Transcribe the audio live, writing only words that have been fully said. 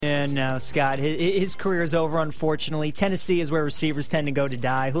No, Scott. His career is over, unfortunately. Tennessee is where receivers tend to go to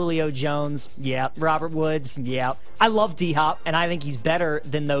die. Julio Jones, yeah. Robert Woods, yeah. I love D-Hop, and I think he's better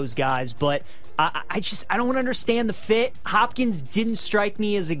than those guys, but I don't understand the fit. Hopkins didn't strike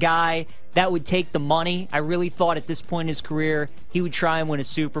me as a guy that would take the money. I really thought at this point in his career he would try and win a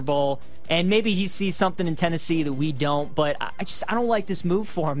Super Bowl. And maybe he sees something in Tennessee that we don't, but I don't like this move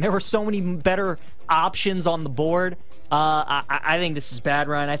for him. There were so many better options on the board. I think this is bad,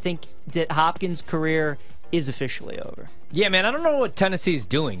 Ryan. I think that Hopkins' career is officially over. Yeah, man, I don't know what Tennessee's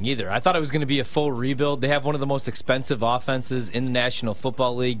doing either. I thought it was going to be a full rebuild. They have one of the most expensive offenses in the National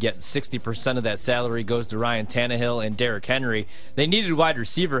Football League, yet 60% of that salary goes to Ryan Tannehill and Derrick Henry. They needed wide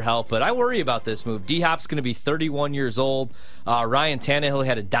receiver help, but I worry about this move. D-Hop's going to be 31 years old. Ryan Tannehill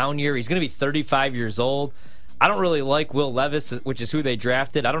had a down year. He's going to be 35 years old. I don't really like Will Levis, which is who they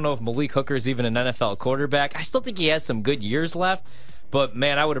drafted. I don't know if Malik Hooker is even an NFL quarterback. I still think he has some good years left. But,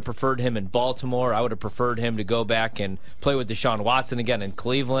 man, I would have preferred him in Baltimore. I would have preferred him to go back and play with Deshaun Watson again in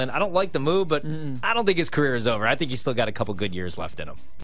Cleveland. I don't like the move, but I don't think his career is over. I think he's still got a couple good years left in him.